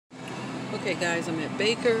Okay guys, I'm at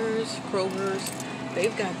Baker's, Kroger's.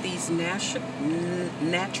 They've got these natural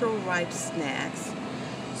ripe snacks,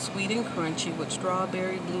 sweet and crunchy, with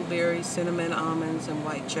strawberry, blueberry, cinnamon, almonds, and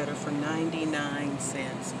white cheddar for 99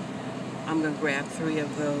 cents. I'm gonna grab 3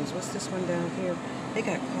 of those. What's this one down here? They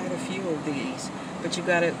got quite a few of these, but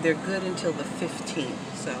they're good until the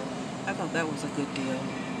 15th, so I thought that was a good deal.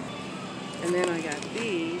 And then I got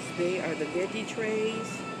these. They are the veggie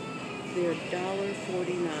trays. They're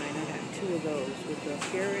 $1.49. I got 2 of those with the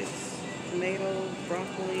carrots, tomatoes,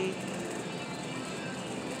 broccoli,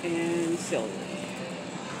 and celery.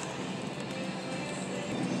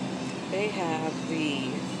 They have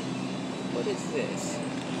what is this?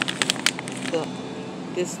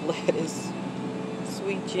 This lettuce,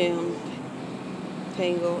 sweet gem,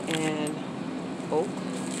 tango, and oak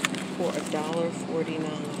for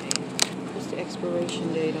 $1.49. What's the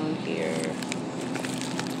expiration date on here?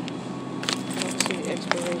 I don't see the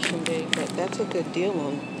expiration date, but that's a good deal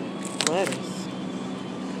on lettuce.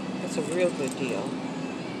 That's a real good deal.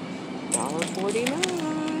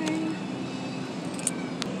 $1.49.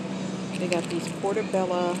 They got these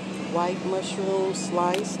portobello white mushrooms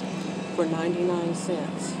sliced for 99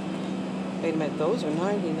 cents. Wait a minute, those are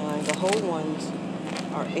 99. The whole ones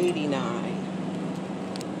are 89.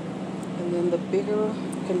 And then the bigger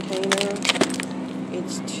container,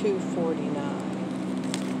 it's $2.49.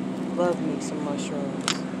 Love me some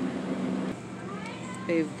mushrooms.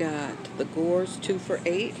 They've got the gourds, 2 for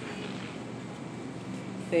 $8.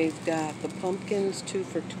 They've got the pumpkins, 2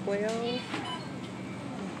 for $12.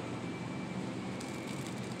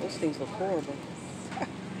 Those things look horrible.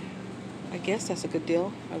 I guess that's a good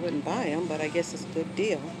deal. I wouldn't buy them, but I guess it's a good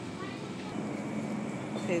deal.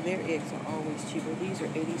 Okay, their eggs are always cheaper. These are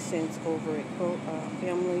 80 cents over at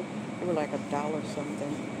Family. They were like $1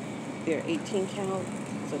 something. They're 18 count.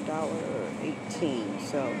 It's $1.18.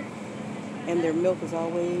 So, and their milk is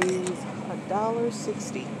always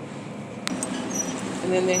 $1.60.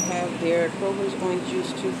 And then they have their Kroger's orange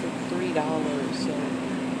juice 2 for $3. So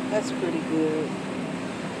that's pretty good.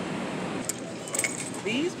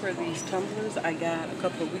 These were these tumblers I got a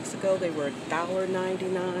couple of weeks ago. They were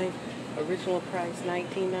 $1.99. Original price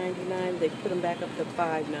 $19.99. They put them back up to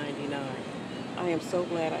 $5.99. I am so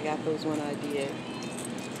glad I got those when I did.